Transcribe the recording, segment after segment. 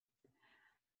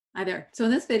Hi there. So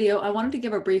in this video, I wanted to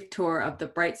give a brief tour of the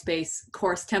Brightspace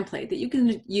course template that you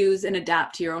can use and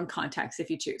adapt to your own context if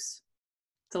you choose.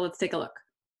 So let's take a look.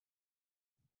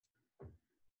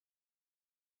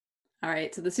 All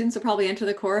right, so the students will probably enter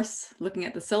the course looking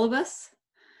at the syllabus.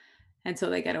 And so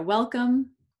they get a welcome.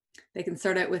 They can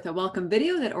start out with a welcome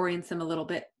video that orients them a little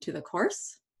bit to the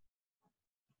course.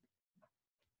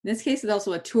 In this case, it's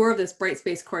also a tour of this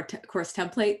Brightspace course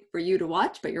template for you to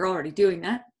watch, but you're already doing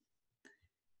that.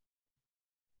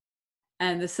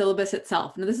 And the syllabus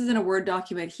itself. Now this is in a Word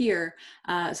document here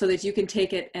so that you can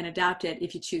take it and adapt it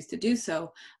if you choose to do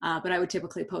so, but I would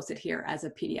typically post it here as a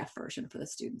PDF version for the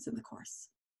students in the course.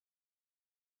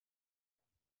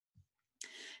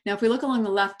 Now if we look along the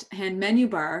left-hand menu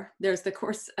bar, there's the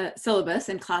course syllabus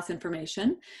and class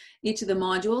information, each of the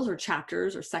modules or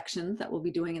chapters or sections that we'll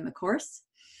be doing in the course.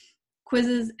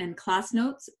 Quizzes and class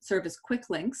notes serve as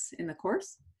quick links in the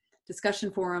course,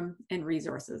 discussion forum, and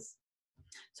resources.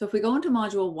 So if we go into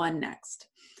Module 1 next,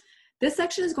 this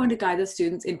section is going to guide the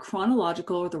students in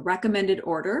chronological or the recommended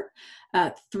order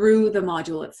through the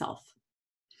module itself.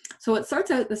 So it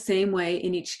starts out the same way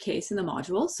in each case in the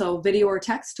module. So video or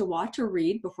text to watch or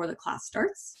read before the class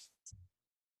starts.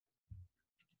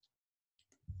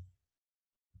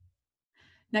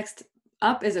 Next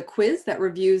up is a quiz that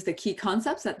reviews the key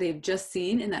concepts that they've just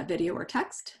seen in that video or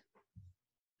text.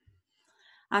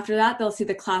 After that, they'll see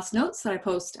the class notes that I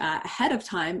post ahead of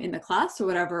time in the class. So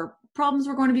whatever problems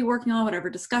we're going to be working on, whatever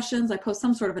discussions, I post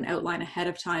some sort of an outline ahead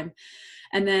of time.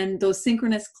 And then those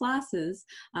synchronous classes,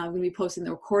 I'm going to be posting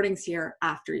the recordings here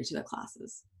after each of the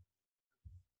classes.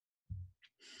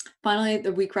 Finally,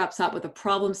 the week wraps up with a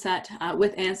problem set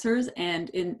with answers,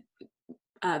 and in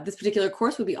this particular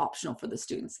course would be optional for the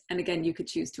students. And again, you could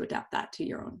choose to adapt that to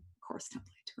your own course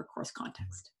template or course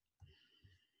context.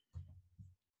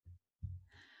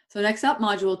 So next up,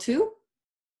 Module 2.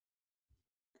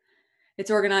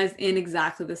 It's organized in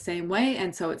exactly the same way.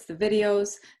 And so it's the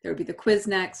videos, there would be the quiz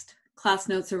next, class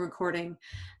notes and recording,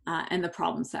 and the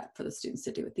problem set for the students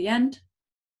to do at the end.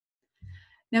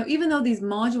 Now, even though these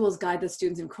modules guide the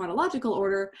students in chronological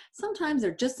order, sometimes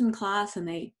they're just in class and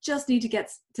they just need to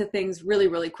get to things really,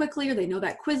 really quickly, or they know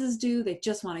that quizzes due, they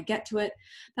just want to get to it.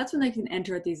 That's when they can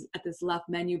enter at this left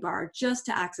menu bar just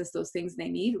to access those things they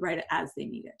need right as they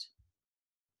need it.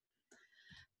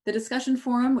 The discussion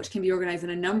forum, which can be organized in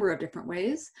a number of different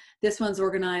ways. This one's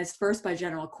organized first by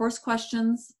general course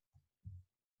questions,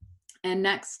 and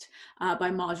next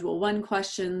by Module 1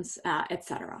 questions,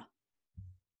 etc.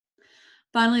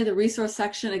 Finally, the resource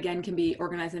section, again, can be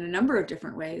organized in a number of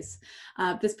different ways.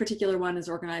 This particular one is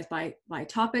organized by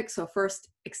topic. So first,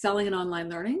 excelling in online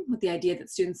learning, with the idea that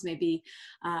students may be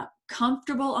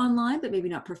comfortable online, but maybe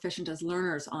not proficient as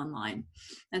learners online.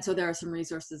 And so there are some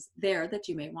resources there that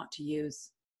you may want to use.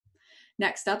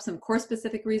 Next up, some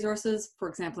course-specific resources. For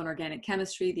example, in organic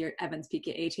chemistry, the Evans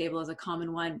pKa table is a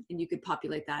common one, and you could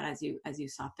populate that as you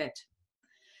saw fit.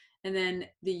 And then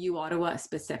the UOttawa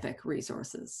specific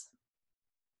resources.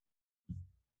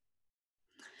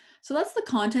 So that's the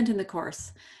content in the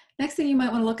course. Next thing you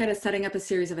might want to look at is setting up a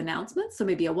series of announcements. So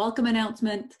maybe a welcome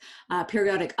announcement,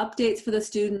 periodic updates for the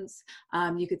students.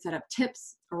 You could set up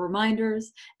tips or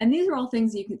reminders. And these are all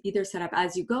things you can either set up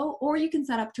as you go, or you can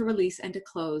set up to release and to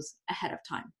close ahead of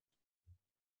time.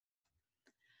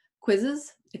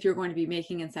 Quizzes, if you're going to be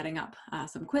making and setting up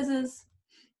some quizzes.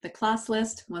 The class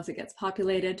list, once it gets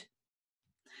populated.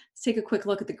 Let's take a quick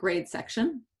look at the grade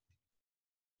section.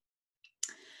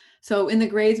 So in the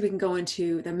grades, we can go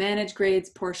into the manage grades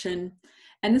portion,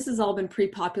 and this has all been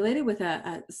pre-populated with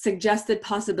a suggested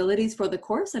possibilities for the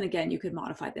course. And again, you could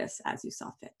modify this as you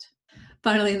saw fit.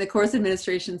 Finally, in the course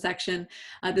administration section,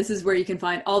 this is where you can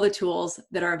find all the tools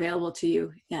that are available to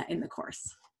you in the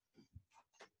course.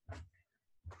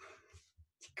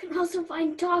 You can also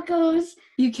find tacos.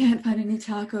 You can't find any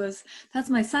tacos.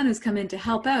 That's my son who's come in to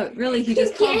help out. Really, he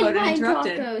just called out and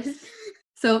interrupted. Tacos.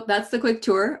 So that's the quick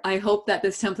tour. I hope that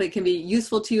this template can be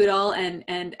useful to you at all,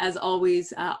 and as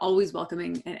always, always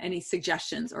welcoming any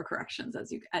suggestions or corrections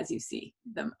as you see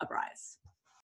them arise.